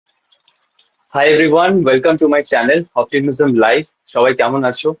Hi everyone, welcome to my channel optimism live. সবাই কেমন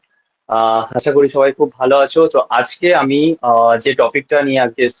আছো? আশা করি সবাই খুব ভালো আছো। তো আজকে আমি যে টপিকটা নিয়ে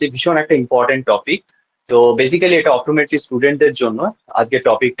আজকে এসেছি ভীষণ একটা ইম্পর্টেন্ট টপিক। তো বেসিক্যালি এটা অপটোমেট্রি স্টুডেন্টদের জন্য আজকে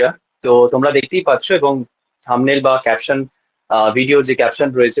টপিকটা। তো তোমরা দেখতেই পাচ্ছ এবং থাম্বনেল বা ক্যাপশন, ভিডিও যে ক্যাপশন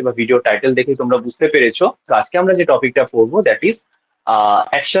রয়েছে বা ভিডিও টাইটেল দেখে তোমরা বুঝতে পেরেছো। তো আজকে আমরা যে টপিকটা পড়বো that is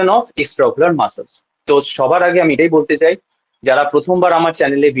action of এক্সট্রাঅকুলার muscles. তো সবার আগে আমি এটাই বলতে চাই, যারা প্রথমবার আমার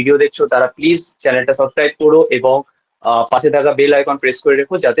চ্যানেলে ভিডিও দেখছো তারা প্লিজ চ্যানেলটা সাবস্ক্রাইব করো এবং পাশে থাকা বেল আইকন প্রেস করে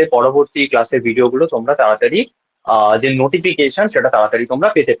রেখো, যাতে পরবর্তী ক্লাসের ভিডিওগুলো তোমরা তাড়াতাড়ি যে নোটিফিকেশন সেটা তাড়াতাড়ি তোমরা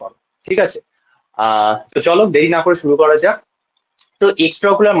পেতে পারো। ঠিক আছে? তো চলো দেরি না করে শুরু করা যাক। তো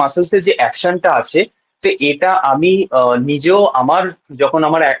এক্সট্রাঅকুলার মাসলস এর যে অ্যাকশনটা আছে, তো এটা আমি নিজেও যখন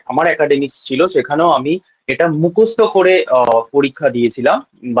আমার একাডেমিক্স ছিল সেখানেও আমি এটা মুখস্থ করে পরীক্ষা দিয়েছিলাম,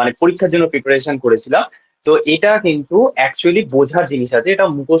 মানে পরীক্ষার জন্য প্রিপারেশন করেছিলাম। তো এটা কিন্তু অ্যাকচুয়ালি বোঝার জিনিস আছে, এটা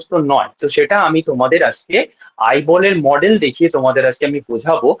মুখস্থ নয়। তো সেটা আমি তোমাদের আজকে আইবলের মডেল দেখিয়ে তোমাদের আজকে আমি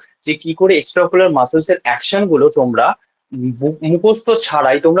বোঝাবো যে কি করে এক্সট্রাঅকুলার মাসলস এর অ্যাকশন গুলো তোমরা মুখস্থ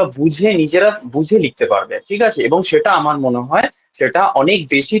ছাড়াই তোমরা নিজেরা বুঝে লিখতে পারবে। ঠিক আছে? এবং সেটা আমার মনে হয় সেটা অনেক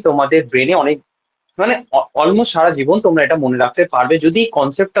বেশি তোমাদের ব্রেনে অনেক, মানে অলমোস্ট সারা জীবন তোমরা এটা মনে রাখতে পারবে যদি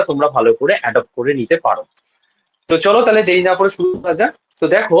কনসেপ্টটা তোমরা ভালো করে অ্যাডপ্ট করে নিতে পারো। তো চলো তাহলে দেরি না করে শুরু করা যাক। তো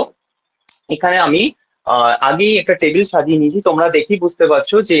দেখো, এখানে আমি আগেই একটা টেবিল সাজিয়ে নিয়েছি, তোমরা দেখেই বুঝতে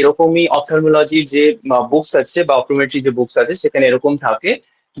পারছো যে এরকমই অপথলমোলজির যে বুকস আছে বা অপটোমেট্রি যে বুকস আছে সেখানে এরকম থাকে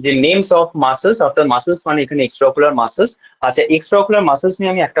যে নেমস অফ মাসলস, অর্থাৎ মাসলস মানে এখানে এক্সট্রাঅকুলার মাসলস। আচ্ছা, এক্সট্রাঅকুলার মাসলস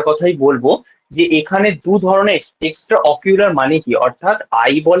নিয়ে আমি একটা কথাই বলবো যে এখানে দু ধরনের এক্সট্রা অকিউলার মানে কি, অর্থাৎ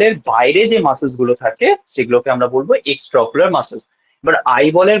আইবলের বাইরে যে মাসলস গুলো থাকে সেগুলোকে আমরা বলবো এক্সট্রাঅকুলার মাসলস। এবার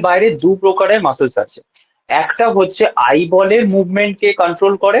আইবলের বাইরে দু প্রকারের মাসলস আছে। একটা হচ্ছে আইবলের মুভমেন্টকে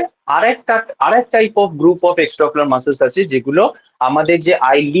কন্ট্রোল করে, আর এক type of group of এক্সট্রাঅকুলার muscles আছে যেগুলো আমাদের যে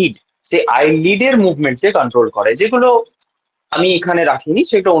আইলিড, সেই আইলিডের মুভমেন্টকে কন্ট্রোল করে, যেগুলো আমি এখানে রাখিনি,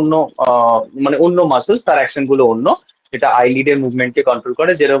 সেটা অন্য মানে অন্য মাসলস, তার অ্যাকশন গুলো অন্য। এটা আইলিডের মুভমেন্টকে কন্ট্রোল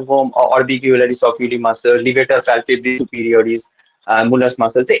করে, যেরকম অরবিকিউলারিস অকিউলি মাসল, লিভেটার প্যালপেব্রি সুপিরিয়রিস, মুলাস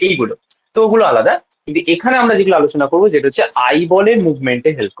মাসল, তো এইগুলো। তো ওগুলো আলাদা। কিন্তু এখানে আমরা যেগুলো আলোচনা করবো যেটা হচ্ছে আইবলের মুভমেন্টে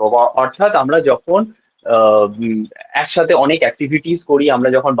হেল্প করবো, অর্থাৎ আমরা যখন একসাথে অনেক অ্যাক্টিভিটিস করি, আমরা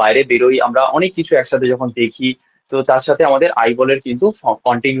যখন বাইরে বেরোই, আমরা অনেক কিছু একসাথে যখন দেখি, তো তার সাথে আমাদের আইবলের কিন্তু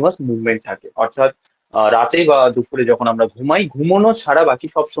কন্টিনিউয়াস মুভমেন্ট থাকে। অর্থাৎ রাতে বা দুপুরে যখন আমরা ঘুমাই, ঘুমানো ছাড়া বাকি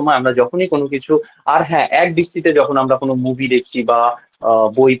সব সময় আমরা যখনই কোনো কিছু, আর হ্যাঁ, এক দৃষ্টিতে যখন আমরা কোনো মুভি দেখছি বা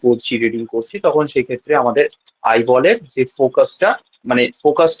বই পড়ছি, রিডিং করছি, তখন সেক্ষেত্রে আমাদের আইবলের যে ফোকাসটা, মানে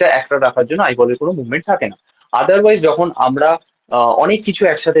ফোকাসটা একটা রাখার জন্য আইবলের কোনো মুভমেন্ট থাকে না। আদারওয়াইজ যখন আমরা অনেক কিছু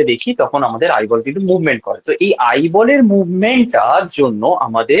একসাথে দেখি তখন আমাদের আইবল কিন্তু মুভমেন্ট করে। তো এই আইবলের মুভমেন্টটার জন্য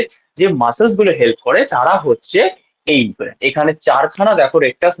আমাদের যে মাসলস গুলো হেল্প করে তারা হচ্ছে এইগুলো। এখানে চারখানা দেখো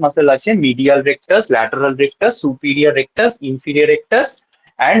রেক্টাস মাসল আছে, medial rectus, lateral rectus, superior rectus, inferior rectus,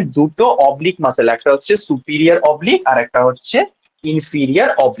 and দুটো অবলিক মাসল, একটা হচ্ছে সুপিরিয়র অবলিক আর একটা হচ্ছে ইনফিরিয়র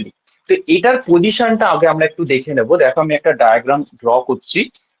অবলিক। তো এটার পজিশনটা আগে আমরা একটু দেখে নেবো। দেখো আমি একটা ডায়াগ্রাম ড্র করছি।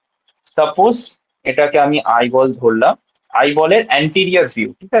 সাপোজ এটাকে আমি আইবল ধরলাম, আইবলের অ্যান্টেরিয়র ভিউ।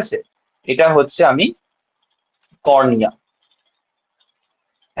 ঠিক আছে? এটা হচ্ছে আমি কর্নিয়া,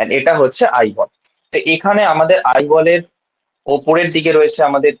 এটা হচ্ছে আইবল। তো এখানে আমাদের আইবলের ওপরের দিকে রয়েছে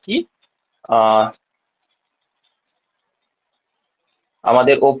আমাদের কি, আহ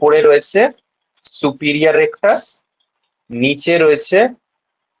আমাদের ওপরে রয়েছে সুপিরিয়র রেক্টাস, নিচে রয়েছে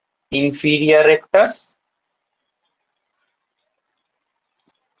ইনফিরিয়র রেক্টাস।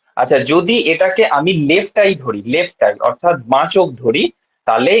 আচ্ছা, যদি এটাকে আমি লেফট আই ধরি, লেফট আই অর্থাৎ বাঁ চোখ ধরি,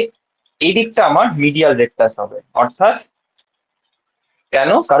 তাহলে এই দিকটা আমার মিডিয়াল রেক্টাস হবে। অর্থাৎ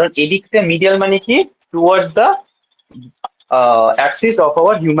কেন? কারণ এদিকটা মিডিয়াল মানে কি, towards the Axis of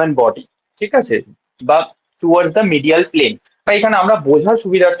our human body. ঠিক আছে? বা টুয়ার্ডস দ্য মিডিয়াল প্লেন। বা এখানে আমরা বোঝার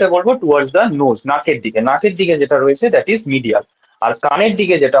সুবিধার্থে বলবো টুয়ার্ডস দ্য নোজ, নাকের দিকে। নাকের দিকে যেটা রয়েছে দ্যাট ইজ মিডিয়াল, আর কানের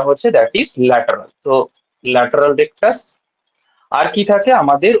দিকে যেটা হচ্ছে দ্যাট ইজ ল্যাটারাল। তো ল্যাটারাল রেক্টাস। আর কি থাকে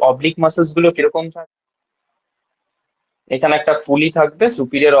আমাদের অবলিক মাসলস গুলো কিরকম থাকে, এখানে একটা পুলি থাকবে,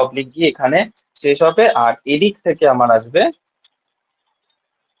 সুপিরিয়র অবলিক গিয়ে এখানে শেষ হবে, আর এদিক থেকে আমার আসবে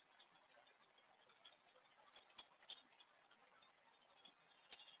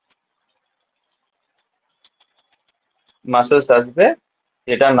মাসলস আসবে,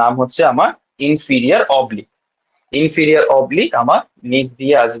 যেটার নাম হচ্ছে আমার ইনফিরিয়র অবলিক। ইনফিরিয়র অবলিক আমার নিচ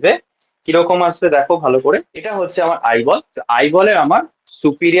দিয়ে আসবে। কিরকম আসবে দেখো ভালো করে, এটা হচ্ছে আমার আইবল। আইবলের আমার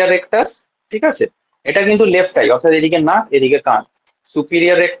সুপিরিয়র রেক্টাস। ঠিক আছে? এটা কিন্তু লেফট আই, অর্থাৎ এদিকে নাক এদিকে কান।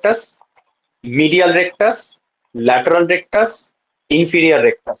 Superior rectus, medial rectus, lateral rectus, inferior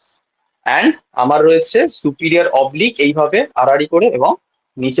rectus, and আমার রয়েছে সুপিরিয়র অবলিক এইভাবে আড়াআড়ি করে, এবং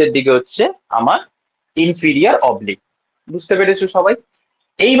নিচের দিকে হচ্ছে আমার ইনফিরিয়ার অবলিক। বুঝতে পেরেছো সবাই?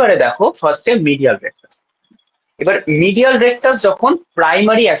 এইবারে দেখো ফার্স্টে মিডিয়াল রেকটাস। এবার মিডিয়াল রেকটাস যখন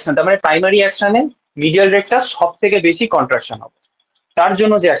প্রাইমারি অ্যাকশন, তার মানে প্রাইমারি অ্যাকশনে মিডিয়াল রেকটাস সব থেকে বেশি কন্ট্রাকশন হবে, তার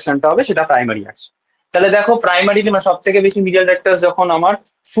জন্য যে অ্যাকশনটা হবে সেটা প্রাইমারি অ্যাকশন। তাহলে দেখো প্রাইমারি মানে সব থেকে বেশি মিডিয়াল রেকটাস যখন আমার,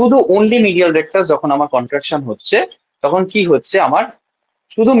 শুধু অনলি মিডিয়াল রেকটাস যখন আমার কন্ট্রাকশন হচ্ছে, তখন কি হচ্ছে আমার,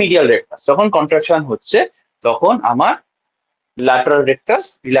 শুধু মিডিয়াল রেকটাস যখন কন্ট্রাকশন হচ্ছে তখন আমার ল্যাটারাল রেকটাস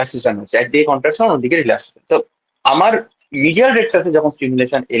রিল্যাক্সেশন হচ্ছে, একদিকে কন্ট্রাকশন অন্যদিকে রিল্যাক্সেশন। তো আমার মিডিয়াল রেকটাসে যখন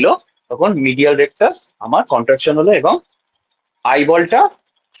স্টিমুলেশন এলো তখন মিডিয়াল রেকটাস আমার কন্ট্রাকশন হলো এবং আইবলটা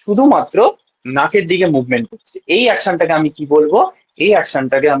শুধুমাত্র নাকের দিকে মুভমেন্ট করছে। এই অ্যাকশনটাকে আমি কি বলবো, এই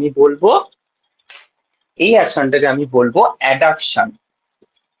অ্যাকশনটাকে আমি বলবো, এই অ্যাকশনটাকে আমি বলবো অ্যাডাকশন।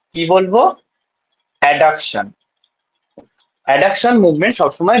 কি বলবো? অ্যাডাকশন। অ্যাডাকশন মুভমেন্ট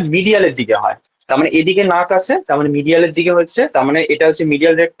সবসময় মিডিয়ালের দিকে হয়। তার মানে এদিকে নাক আছে, তার মানে মিডিয়ালের দিকে হচ্ছে, তার মানে এটা হচ্ছে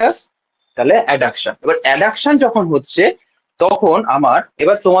মিডিয়াল রেকটাস, তাহলে অ্যাডাকশন। এবার অ্যাডাকশন যখন হচ্ছে তখন আমার,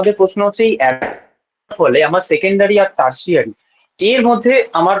 এবার তোমাদের প্রশ্ন হচ্ছে এই ফলে আমার সেকেন্ডারি আর টার্সিয়ারি এর মধ্যে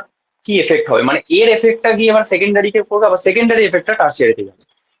আমার কি এফেক্ট হবে, মানে এর এফেক্টটা গিয়ে আমার সেকেন্ডারিকে পড়বে, আবার সেকেন্ডারি এফেক্টটা টার্সিয়ারিতে যাবে।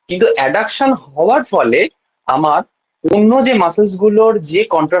 কিন্তু অ্যাডাকশন হওয়ার ফলে আমার অন্য যে মাসেলস গুলোর যে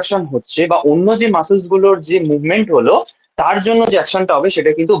কন্ট্রাকশন হচ্ছে বা অন্য যে মাসেলস গুলোর যে মুভমেন্ট হলো তার জন্য যে অ্যাকশনটা হবে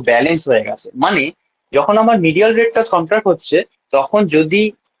সেটা কিন্তু ব্যালেন্স হয়ে গেছে। মানে যখন আমার মিডিয়াল রেকটাস কন্ট্রাক্ট হচ্ছে তখন যদি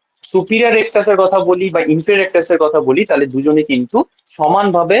সুপিরিয়র রেকটাসের কথা বলি বা ইনফেরিয়র রেকটাসের কথা বলি তাহলে দুজনে কিন্তু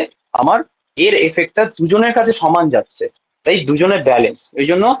সমানভাবে আমার এর এফেক্টটা দুজনের কাছে সমান যাচ্ছে, তাই দুজনের ব্যালেন্স, এই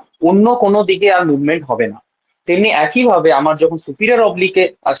জন্য অন্য কোনো দিকে আর মুভমেন্ট হবে না। তেমনি একইভাবে আমার যখন সুপিরিয়র অবলিকে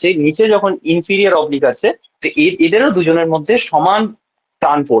আছে, নিচে যখন ইনফিরিয়র অবলিক আছে, তো এদেরও দুজনের মধ্যে সমান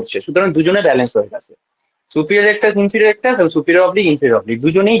টান পড়ছে, সুতরাং দুজনে ব্যালেন্স হয়ে গেছে। সুপিরিয়র রেকটাস ইনফিরিয়র রেকটাস আর সুপিরিয়র অবলিক ইনফিরিয়র অবলিক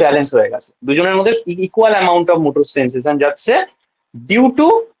দুজনেই ব্যালেন্স হয়ে গেছে, দুজনের মধ্যে equal amount of motor sensation যাচ্ছে due to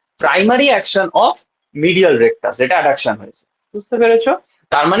primary action of medial rectus, এটা অ্যাডাকশন হয়েছে। বুঝতে পেরেছো?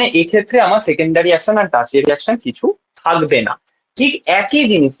 তার মানে এক্ষেত্রে আমার সেকেন্ডারি অ্যাকশন আর টার্সিয়ারি অ্যাকশন কিছু থাকবে না। ঠিক একই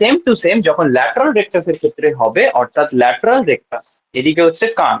জিনিস সেম টু সেম যখন ল্যাটারাল রেকটাসের ক্ষেত্রে হবে, অর্থাৎ ল্যাটারাল রেকটাস এদিকে হচ্ছে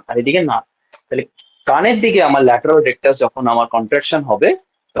কান আর এদিকে নাক, তাহলে কানের দিকে আমার ল্যাটারাল রেকটাস যখন আমার কন্ট্রাকশন হবে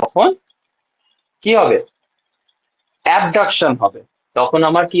তখন কি হবে, অ্যাবডাকশন হবে। তখন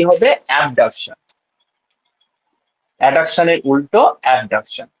আমার কি হবে, অ্যাবডাকশন। অ্যাডাকশনের উল্টো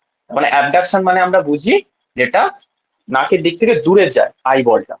অ্যাবডাকশন। মানে অ্যাবডাকশন মানে আমরা বুঝি যেটা নাকের দিক থেকে দূরে যায়, আই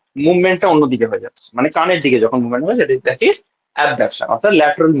বলটা মুভমেন্টটা অন্যদিকে হয়ে যাচ্ছে, মানে কানের দিকে যখন মুভমেন্ট হয় সেটা দ্যাট ইজ অ্যাবডাকশন, অর্থাৎ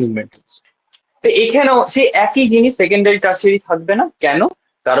ল্যাটারাল মুভমেন্ট হচ্ছে। তো এখানেও সেই একই জিনিস সেকেন্ডারি টার্সিয়ারি থাকবে না, কেন?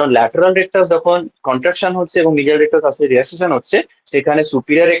 কারণ ল্যাটারাল রেকটাস যখন কন্ট্রাকশন হচ্ছে এবং মিডিয়াল রেকটাস আসলে রিল্যাক্সেশন হচ্ছে, সেখানে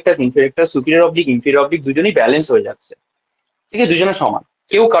superior rectus inferior rectus superior oblique inferior oblique দুজনেই ব্যালেন্স হয়ে যাচ্ছে, ঠিক আছে, দুজনে সমান,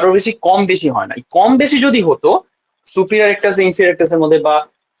 কেউ কারোর বেশি কম বেশি হয় না। কম বেশি যদি হতো সুপিরিয়র রেকটাস ইনফিরিয়র রেকটাসের মধ্যে বা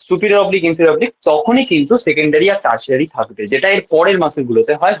সুপিরিয়র অবলিক ইনফিরিয়র অবলিক, তখনই কিন্তু সেকেন্ডারি আর টার্সিয়ারি থাকবে, যেটা এর পরের মাসেল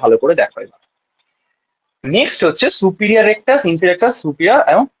গুলোতে হয়, ভালো করে দেখা হয়। নেক্সট হচ্ছে superior rectus inferior rectus superior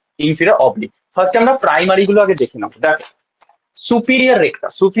এবং ইনফিরিয়র অবলিক। ফার্স্ট আমরা প্রাইমারি গুলো আগে দেখে নেবো। দেখো সুপিরিয়র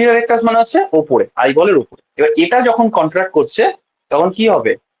রেকটাস, সুপিরিয়র রেকটাস মানে হচ্ছে ওপরে, আইবলের উপরে। এবার এটা যখন কন্ট্রাক্ট করছে তখন কি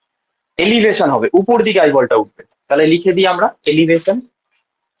হবে, এলিভেশন হবে, উপর দিকে আইবলটা উঠবে। তাহলে লিখে দিই আমরা এলিভেশন,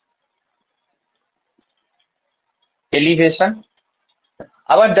 এলিভেশন।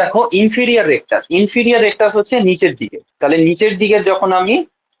 আবার দেখো ইনফিরিয়র রেকটাস, ইনফিরিয়র রেকটাস হচ্ছে নিচের দিকে, তাহলে নিচের দিকে যখন আমি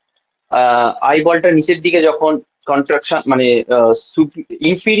আইবলটা নিচের দিকে যখন কন্ট্রাকশন মানে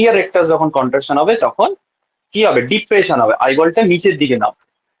ইনফিরিয়র রেকটাস যখন কন্ট্রাকশন হবে তখন কি হবে, ডিপ্রেশন হবে, আইবলটা নিচের দিকে নাও,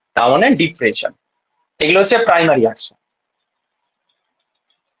 তার মানে ডিপ্রেশন। এগুলো হচ্ছে প্রাইমারি অ্যাকশন।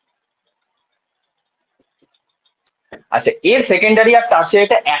 আচ্ছা এর সেকেন্ডারি আর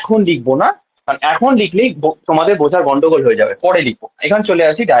টার্সিয়ারিটা এখন লিখবো না, কারণ এখন লিখলেই তোমাদের বোঝার গন্ডগোল হয়ে যাবে, পরে লিখবো। এখন চলে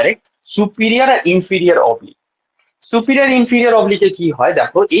আসি ডাইরেক্ট সুপিরিয়র আর ইনফিরিয়র অবলিক। সুপিরিয়র ইনফিরিয়র অবলিকে কি হয়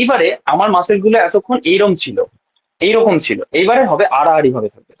দেখো, এইবারে আমার মাসেল গুলো এতক্ষণ এইরকম ছিল, এইরকম ছিল, এইবারে হবে আড়াআড়ি ভাবে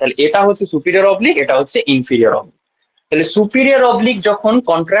থাকবে। তাহলে এটা হচ্ছে সুপিরিয়র অবলিক, এটা হচ্ছে ইনফিরিয়র অবলিক। তাহলে সুপিরিয়র অবলিক যখন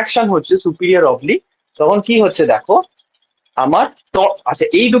কন্ট্রাকশন হচ্ছে সুপিরিয়র অবলিক, তখন কি হচ্ছে দেখো আমার, আচ্ছা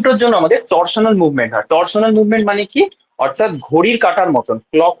এই দুটোর জন্য আমাদের টর্শনাল মুভমেন্ট হয়। টর্শনাল মুভমেন্ট মানে কি, অর্থাৎ ঘড়ির কাঁটার মতন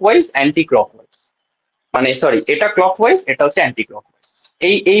ক্লকওয়াইজ অ্যান্টি ক্লকওয়াইজ, মানে সরি এটা ক্লকওয়াইজ এটা হচ্ছে অ্যান্টি ক্লকওয়াইজ,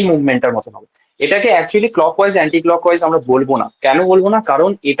 এই মুভমেন্টটার মতন হবে। এটাকে অ্যাকচুয়ালি ক্লকওয়াইজ অ্যান্টি ক্লকওয়াইজ আমরা বলবো না, কেন বলবো না, কারণ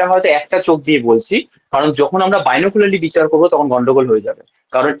এটা হয়তো একটা চোখ দিয়ে বলছি, কারণ যখন আমরা বাইনোকুলারলি বিচার করবো তখন গন্ডগোল হয়ে যাবে।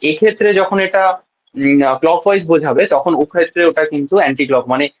 কারণ এক্ষেত্রে যখন এটা ক্লকওয়াইজ বোঝাবে তখন ও ক্ষেত্রে ওটা কিন্তু অ্যান্টি ক্লক,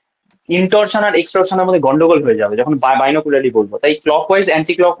 মানে ইনটরশন আর এক্সটরশনের মধ্যে গন্ডগোল হয়ে যাবে যখন বাইনোকুলারলি বলবো। তাই ক্লকওয়াইজ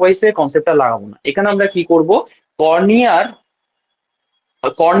অ্যান্টি ক্লকওয়াইজ এর কনসেপ্টটা লাগাবো না। এখানে আমরা কি করব, কর্নিয়ার,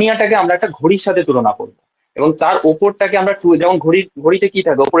 কর্নিয়াটাকে আমরা একটা ঘড়ির সাথে তুলনা করবো। এবং তার ওপরটাকে আমরা যেমন ঘড়িতে কি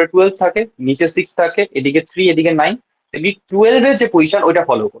থাকে, ওপরে 12 থাকে, নিচে 6 থাকে, এদিকে 3, এদিকে 9, তেমনি 12 এর যে পজিশন ওইটা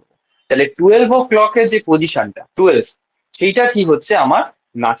ফলো করবো। তাহলে 12 o'clock এর যে পজিশনটা 12, সেইটা কি হচ্ছে আমার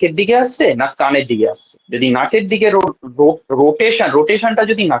নাকের দিকে আসছে না কানের দিকে আসছে? যদি নাকের দিকে রোটেশনটা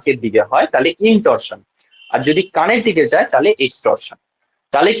যদি নাকের দিকে হয় তাহলে ইনটরশন, আর যদি কানের দিকে যায় তাহলে এক্সটরশন।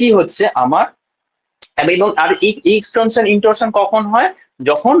 তাহলে কি হচ্ছে আমার, এবং আর এই এক্সটেনশন ইন্টারশন কখন হয়?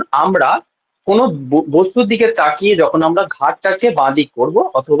 যখন আমরা কোনো বস্তুর দিকে তাকিয়ে যখন আমরা ঘাটটাকে বাঁ দিক করবো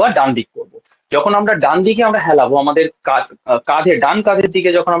অথবা ডান দিক করব। যখন আমরা ডান দিকে আমরা হেলাবো, আমাদের কাঁধে ডান কাঁধের দিকে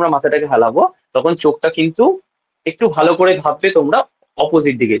যখন আমরা মাথাটাকে হেলাবো, তখন চোখটা কিন্তু একটু ভালো করে ভাববে তোমরা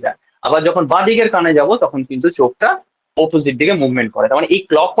অপোজিট দিকে যায়। আবার যখন বাঁ দিকের কানে যাব তখন কিন্তু চোখটা অপোজিট দিকে মুভমেন্ট করে। তার মানে এই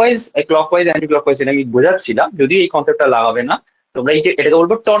ক্লকওয়াইজ অ্যান্টি ক্লকওয়াইজ, এটা আমি বোঝাচ্ছিলাম, যদিও এই কনসেপ্টটা লাগাবে না তোমরা। এই যে এটাকে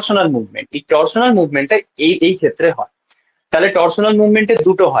বলবো টর্শনাল মুভমেন্ট, এই টর্শনাল মুভমেন্টটা এই ক্ষেত্রে হয়। তাহলে টর্শনাল মুভমেন্টে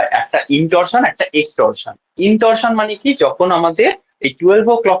দুটো হয়, একটা ইনটরশন একটা এক্সটরশন। ইনটরশন মানে কি, যখন আমাদের এই 12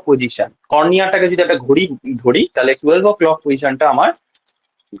 o'clock পজিশন, কর্নিয়াটাকে যদি একটা ঘড়ি ধরি তাহলে 12 o'clock পজিশনটা আমার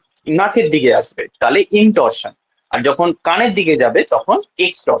নাকের দিকে আসবে, তাহলে ইনটরশন। আর যখন কানের দিকে যাবে তখন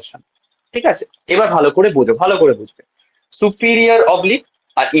এক্সটরশন। ঠিক আছে, এবার ভালো করে বোঝো, ভালো করে বুঝবে। সুপিরিয়র অবলিক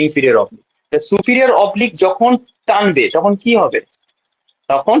আর ইনফিরিয়র অবলিক। সুপিরিয়র অবলিক যখন টানবে তখন কি হবে?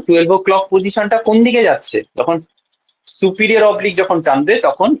 তখন 12 o'clock পজিশনটা কোন দিকে যাচ্ছে? যখন সুপিরিয়র অবলিক যখন টানবে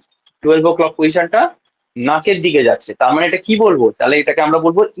তখন 12 o'clock পজিশনটা নাকের দিকে যাচ্ছে। তার মানে এটা কি বলবো? তাহলে এটাকে আমরা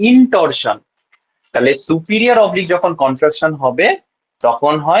বলবো ইনটরশন। তাহলে সুপিরিয়র অবলিক যখন কন্ট্রাকশন হবে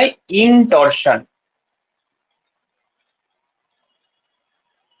তখন হয় ইনটরশন।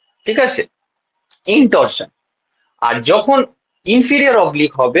 ঠিক আছে, ইনটরশন। আর যখন ইনফিরিয়র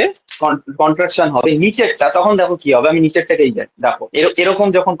অবলিক হবে, কন্ট্রাকশন হবে নিচেরটা, তখন দেখো কি হবে, আমি নিচেরটাকেই যাই, দেখো এরকম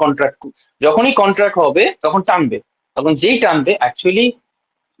যখন যখনই কন্ট্রাক্ট হবে তখন টানবে, তখন যেই টানবে অ্যাকচুয়ালি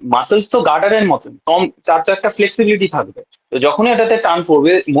মাসেলস তো গার্ডারের মতন কম, তার তো একটা ফ্লেক্সিবিলিটি থাকবে। তো যখনই এটাতে টান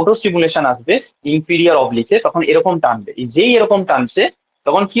পড়বে, মোটর স্টিমুলেশন আসবে ইনফিরিয়র অবলিকে, তখন এরকম টানবে। যেই এরকম টানছে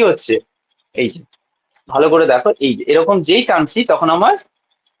তখন কি হচ্ছে, এই যে ভালো করে দেখো, এই যে এরকম যেই টানছি তখন আমার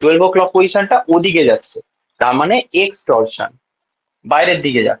 12 o'clock পজিশনটা ওদিকে যাচ্ছে, তার মানে এক্সটরশন, বাইরের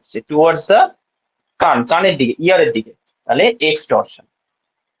দিকে যাচ্ছে, টুয়ার্ডস দ্য কানের দিকে, ইয়ারের দিকে, তাহলে এক্সটরশন।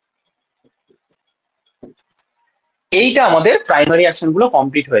 এইটা আমাদের প্রাইমারি অ্যাকশন গুলো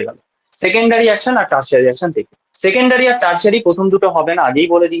কমপ্লিট হয়ে গেল। সেকেন্ডারি অ্যাকশন আর টার্সিয়ারি অ্যাকশন দেখি। সেকেন্ডারি আর টার্সিয়ারি প্রথম দুটো হবে না, আগেই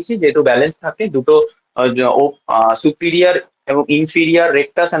বলে দিয়েছি, যেহেতু ব্যালেন্স থাকে দুটো, সুপিরিয়র এবং inferior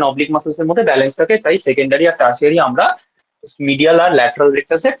rectus and oblique muscles এর মধ্যে ব্যালেন্স থাকে, তাই সেকেন্ডারি আর টার্সিয়ারি আমরা মিডিয়াল আর ল্যাটারাল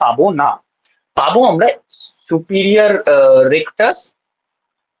রেকটাসে পাবো না। পাবো আমরা সুপিরিয়র রেকটাস,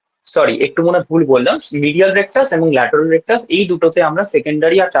 সরি একটু মনে ভুল বললাম, মিডিয়াল রেকটাস এবং ল্যাটারাল রেকটাস, এই দুটোতে আমরা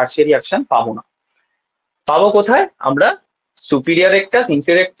সেকেন্ডারি আর টার্সিয়ারি অ্যাকশন পাবো না। পাবো কোথায় আমরা? Superior rectus,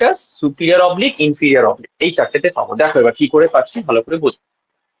 inferior rectus, superior oblique, inferior oblique, এই চারটেতে পাবো। দেখো এবার কি করে পাচ্ছি, ভালো করে বুঝবো।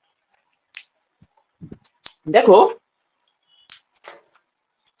 দেখো,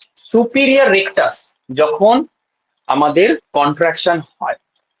 সুপিরিয়র রেকটাস যখন আমাদের কন্ট্রাকশন হয়,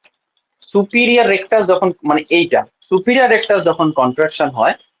 সুপিরিয়র রেকটাস যখন, মানে এইটা সুপিরিয়র রেকটাস যখন কন্ট্রাকশন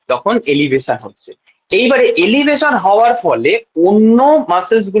হয় তখন এলিভেশন হচ্ছে। এইবারে এলিভেশন হওয়ার ফলে অন্য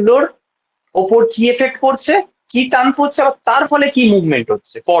মাসেলস গুলোর ওপর কি এফেক্ট করছে, কি টান পড়ছে, আবার তার ফলে কি মুভমেন্ট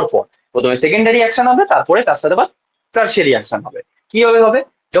হচ্ছে পরপর। প্রথমে সেকেন্ডারি অ্যাকশন হবে, তারপরে তার সাথে আবার টার্সিয়ারি অ্যাকশন হবে। কিভাবে হবে?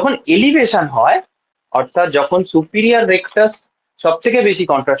 যখন এলিভেশন হয়, অর্থাৎ যখন সুপিরিয়র রেকটাস সব থেকে বেশি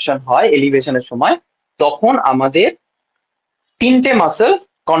কন্ট্রাকশন হয় এলিভেশনের সময়, তখন আমাদের তিনটে মাসেল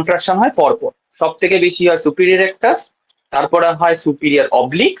কন্ট্রাকশন হয় পরপর। সব থেকে বেশি হয় সুপিরিয়র রেকটাস, তারপরে হয় সুপিরিয়র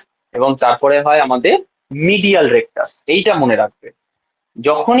অবলিক, এবং তারপরে হয় আমাদের মিডিয়াল রেকটাস। এইটা মনে রাখবে,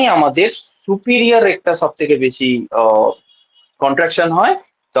 যখনই আমাদের সুপিরিয়র রেকটাস সব থেকে বেশি কন্ট্রাকশন হয়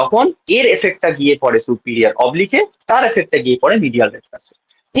তখন এর এফেক্টটা গিয়ে পড়ে সুপিরিয়র অবলিকে, তার এফেক্টটা গিয়ে পড়ে মিডিয়াল রেকটাসে।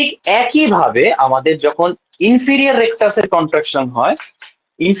 ঠিক একইভাবে আমাদের যখন ইনফিরিয়র রেকটাসের কন্ট্রাকশন হয়,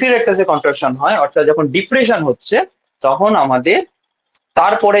 ইনফিরিয়র রেকটাসের কন্ট্রাকশন হয় অর্থাৎ যখন ডিপ্রেশন হচ্ছে, তখন আমাদের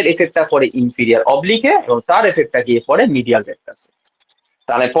তারপরের এফেক্টটা পড়ে ইনফিরিয়র অবলিকে, এবং তার এফেক্টটা গিয়ে পড়ে মিডিয়াল রেকটাসে।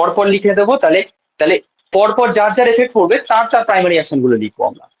 তাহলে পরপর লিখে দেবো, তাহলে তাহলে পরপর যার যার এফেক্ট পড়বে তার তার প্রাইমারি অ্যাকশন গুলো লিখবো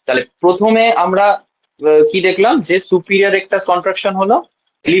আমরা। তাহলে প্রথমে আমরা কি দেখলাম, যে সুপিরিয়র রেকটাস কন্ট্রাকশন হলো,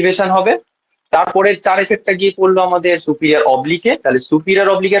 এলিভেশন হবে, তারপরে তার এফেক্টটা গিয়ে পড়লো আমাদের সুপিরিয়র অবলিকে। তাহলে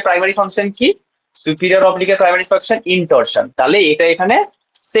সুপিরিয়র অবলিকের প্রাইমারি ফাংশন কি? Superior অবলিকের primary function ইনটরশন। তাহলে এটা এখানে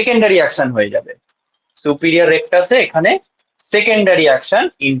সেকেন্ডারি অ্যাকশন হয়ে যাবে, সুপিরিয়র রেকটাসে এখানে সেকেন্ডারি অ্যাকশন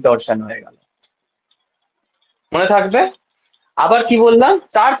ইনটরশন হয়ে গেল, মনে থাকবে। আবার কি বললাম,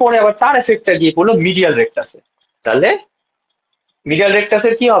 তারপরে আবার তার এফেক্টটা গিয়ে পড়লো মিডিয়াল রেকটাসে। তাহলে মিডিয়াল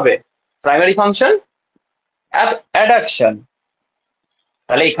রেকটাসের কি হবে? Primary function addiction.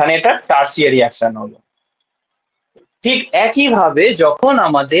 তাহলে এখানে এটা টার্সিয়ারি অ্যাকশন হলো। ঠিক একইভাবে যখন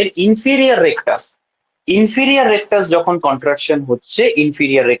আমাদের ইনফিরিয়ার রেকটাস যখন কন্ট্রাকশন হচ্ছে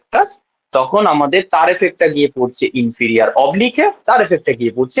ইনফিরিয়ার রেকটাস, তখন আমাদের তার এফেক্টটা গিয়ে পড়ছে ইনফিরিয়ার অবলিকে, তার এফেক্টটা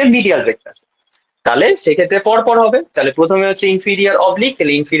গিয়ে পড়ছে মিডিয়াল রেকটাস। তাহলে সেক্ষেত্রে পরপর হবে। তাহলে প্রথমে হচ্ছে ইনফিরিয়ার অবলিক,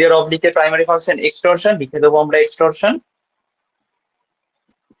 তাহলে ইনফিরিয়ার অবলিকের প্রাইমারি ফাংশন এক্সটরশন, লিখে দেবো আমরা এক্সটরশন।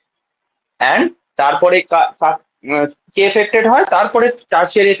 অ্যান্ড তারপরে কে এফেক্টেড হয়, তারপরে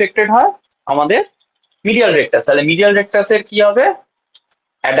টার্সিয়ারি এফেক্টেড হয় আমাদের মিডিয়াল রেকটাস। তাহলে মিডিয়াল রেকটাসের কি হবে,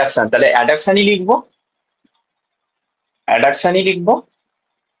 অ্যাডাকশন। তাহলে অ্যাডাকশনই লিখবো, অ্যাডাকশনই লিখবো।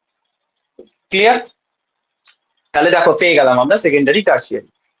 ক্লিয়ার? তাহলে দেখো পেয়ে গেলাম আমরা সেকেন্ডারি টার্সিয়ারি।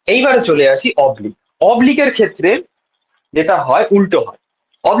 এইবারে চলে আসি অবলিক। অবলিকের ক্ষেত্রে যেটা হয় উল্টো হয়।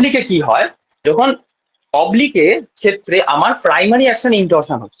 অবলিকে কি হয়, যখন অবলিকের ক্ষেত্রে আমার প্রাইমারি অ্যাকশন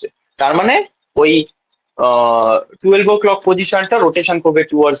ইনটরশন হচ্ছে, তার মানে ওই 12 o'clock পজিশনটা রোটেশন করবে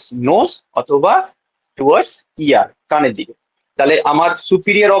টুয়ার্ডস নোজ অথবা টুয়ার্ডস ইয়ার, কানের দিকে। তাহলে আমার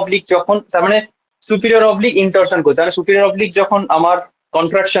সুপিরিয়র অবলিক যখন, তার মানে সুপিরিয়র অবলিক ইনটরশন করছে, তাহলে সুপিরিয়র অবলিক যখন আমার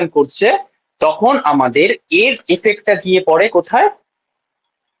কন্ট্রাকশন করছে, তখন আমাদের এর এফেক্টটা গিয়ে পড়ে কোথায়,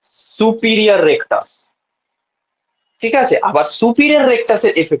 সুপিরিয়র রেকটাস। ঠিক আছে, আবার সুপিরিয়র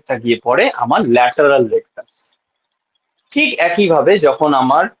রেকটাসের এফেক্টটা গিয়ে পড়ে আমার ল্যাটারাল রেকটাস। ঠিক একইভাবে যখন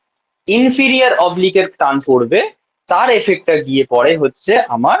আমার ইনফিরিয়ার অবলিকের টান পড়বে, তার এফেক্টটা গিয়ে পড়ে হচ্ছে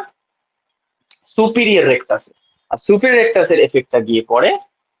আমার সুপিরিয়র রেকটাসে, আর সুপিরিয়র রেকটাসের এফেক্টটা গিয়ে পড়ে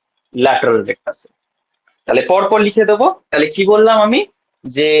ল্যাটারাল রেকটাসে। তাহলে পরপর লিখে দেবো। তাহলে কি বললাম আমি,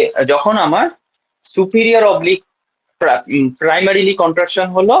 যে যখন আমার সুপিরিয়র অবলিক প্রাইমারিলি কন্ট্রাকশন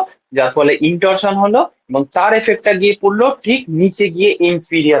হলো, যার ফলে ইনটরশন হলো, এবং তার এফেক্টটা গিয়ে পড়লো ঠিক নিচে গিয়ে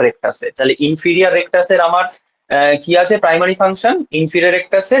ইনফিরিয়ার রেকটাসে। তাহলে ইনফিরিয়ার রেকটাসের আমার কি আছে প্রাইমারি ফাংশন, ইনফিরিয়ার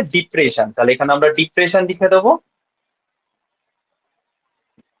রেকটাসের ডিপ্রেশন। তাহলে এখানে আমরা ডিপ্রেশন লিখে দেবো,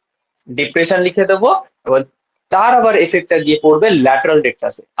 ডিপ্রেশন লিখে দেবো। এবার তার আবার এফেক্টটা গিয়ে পড়বে ল্যাটারাল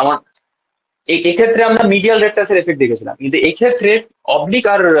রেকটাসে। আমার এক্ষেত্রে আমরা মিডিয়াল রেকটাসের এফেক্ট দেখেছিলাম, কিন্তু এক্ষেত্রে অবলিক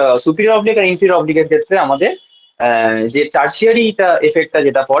আর সুপিরিয়র অবলিক আর ইনফিরিয়র অবলিকের ক্ষেত্রে আমাদের যে টার্সিয়ারি এফেক্টটা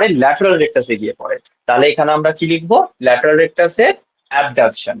যেটা পড়ে ল্যাটারাল রেকটাসে গিয়ে পড়ে। তাহলে এখানে আমরা কি লিখবো, ল্যাটারাল রেকটাসের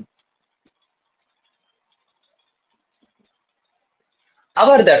অ্যাবডাকশন।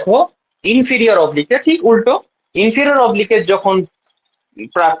 আবার দেখো ইনফিরিয়র অবলিকে ঠিক উল্টো। ইনফিরিয়র অবলিকের যখন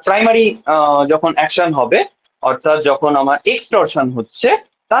প্রাইমারি যখন অ্যাকশন হবে, অর্থাৎ যখন আমার এক্সটরশন হচ্ছে,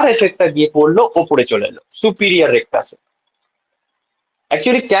 তার এফেক্টটা গিয়ে পড়লো ওপরে চলে এলো সুপিরিয়র রেকটাসে।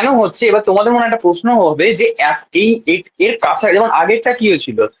 অ্যাকচুয়ালি কেন হচ্ছে, এবার তোমাদের মনে একটা প্রশ্ন হবে যে এর কাছে, যেমন আগেরটা কি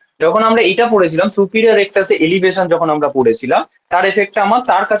হয়েছিল, যখন আমরা এটা পড়েছিলাম সুপিরিয়র রেকটাসে এলিভেশন, যখন আমরা পড়েছিলাম তার এফেক্টটা আমার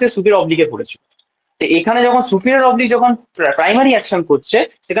তার কাছে সুপিরিয়র অবলিকে পড়েছিল। তো এখানে যখন সুপিরিয়র অবলিক যখন প্রাইমারি অ্যাকশন করছে,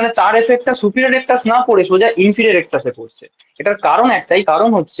 সেখানে তার এফেক্টটা সুপিরিয়র রেকটাস না পড়ে সোজা ইনফিরিয়র রেকটাসে পড়ছে। এটার কারণ একটাই, কারণ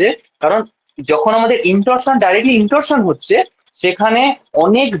হচ্ছে কারণ যখন আমাদের ইনটরশন ডাইরেক্টলি ইনটরশন হচ্ছে, সেখানে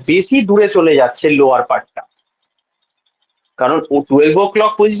অনেক বেশি দূরে চলে যাচ্ছে লোয়ার পার্টটা, কারণ ও 12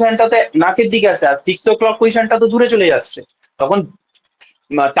 o'clock পজিশনটাতে নাকের দিকে আসছে, আর 6 o'clock পজিশনটা তো দূরে চলে যাচ্ছে। তখন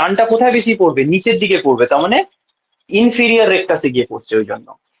টানটা কোথায় বেশি পড়বে, নিচের দিকে পড়বে, তার মানে ইনফিরিয়ার রেকটাসে গিয়ে পড়ছে। ওই জন্য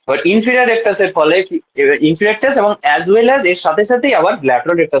এবার ইনফিরিয়ার রেকটাসের ফলে ইনফিরিয়ার রেকটাস এবং অ্যাজ ওয়েল অ্যাজ এর সাথে সাথেই আবার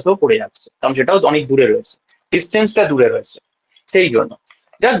ল্যাটারাল রেকটাসও পড়ে যাচ্ছে, কারণ সেটাও অনেক দূরে রয়েছে, ডিস্টেন্সটা দূরে রয়েছে। সেই জন্য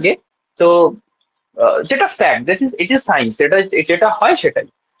যাকে, তো যেটা fact, that is it is science, এটা যেটা হয় সেটাই,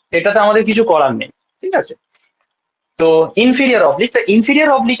 এটাতে আমাদের কিছু করার নেই। ঠিক আছে, তো ইনফিরিয়র অবলিক, তো ইনফিরিয়র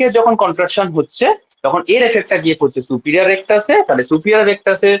অবলিকের যখন কন্ট্রাকশন হচ্ছে, তখন এর এফেক্টটা গিয়ে পড়ছে সুপিরিয়র রেকটাসে। তাহলে সুপিরিয়র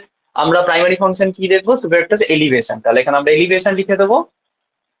রেকটাসে আমরা প্রাইমারি ফাংশন কি দেখবো, সুপিরিয়র রেকটাসে এলিভেশন। তাহলে এখানে আমরা এলিভেশন লিখে দেবো।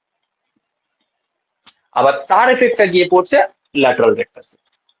 আবার তার এফেক্টটা গিয়ে পড়ছে ল্যাটারাল রেকটাসে।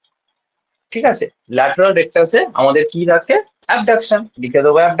 ঠিক আছে, ল্যাটারাল রেকটাসে আমাদের কি থাকে, অ্যাবডাকশন, লিখে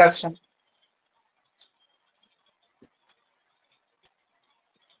দেবো অ্যাবডাকশন।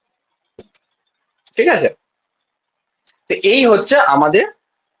 ঠিক আছে, তো এই হচ্ছে আমাদের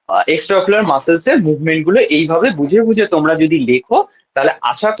এক্সট্রাঅকুলার মাসেলস এর মুভমেন্ট গুলো। এইভাবে বুঝে বুঝে তোমরা যদি লেখো, তাহলে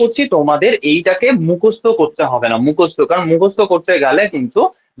আশা করছি তোমাদের এইটাকে মুখস্থ করতে হবে না। মুখস্থ, কারণ মুখস্থ করতে গেলে কিন্তু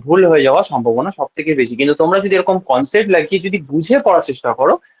ভুল হয়ে যাওয়ার সম্ভাবনা সব থেকে বেশি, কিন্তু তোমরা যদি এরকম কনসেপ্ট লাগিয়ে যদি বুঝে পড়ার চেষ্টা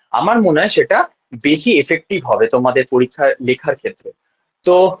করো, আমার মনে হয় সেটা বেশি এফেক্টিভ হবে তোমাদের পরীক্ষা লেখার ক্ষেত্রে।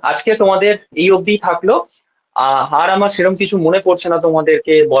 তো আজকে তোমাদের এই অবধি থাকলো। আর আমার সেরকম কিছু মনে পড়ছে না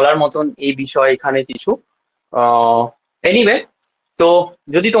তোমাদেরকে বলার মতন এই বিষয় এখানে কিছু। এনিওয়ে, তো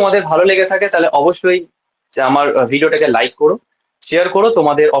যদি তোমাদের ভালো লেগে থাকে তাহলে অবশ্যই আমার ভিডিওটাকে লাইক করো, শেয়ার করো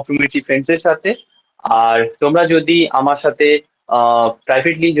তোমাদের অপটোমেট্রি ফ্রেন্ডস এর সাথে। আর তোমরা যদি আমার সাথে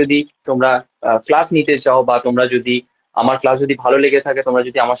প্রাইভেটলি যদি তোমরা ক্লাস নিতে চাও, বা তোমরা যদি আমার ক্লাস যদি ভালো লেগে থাকে, তোমরা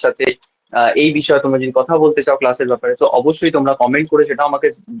যদি আমার সাথে এই বিষয়ে তোমরা যদি কথা বলতে চাও ক্লাসের ব্যাপারে, তো অবশ্যই তোমরা কমেন্ট করে সেটা আমাকে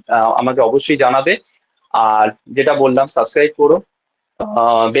আমাকে অবশ্যই জানাবে। আর যেটা বললাম সাবস্ক্রাইব করো,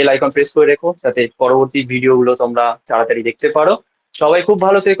 বেল আইকন প্রেস করে রেখো যাতে পরবর্তী ভিডিওগুলো তোমরা তাড়াতাড়ি দেখতে পারো। সবাই খুব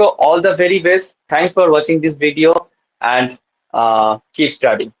ভালো থেকো, all the very best, thanks for watching this video and keep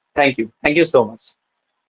studying. Thank you so much.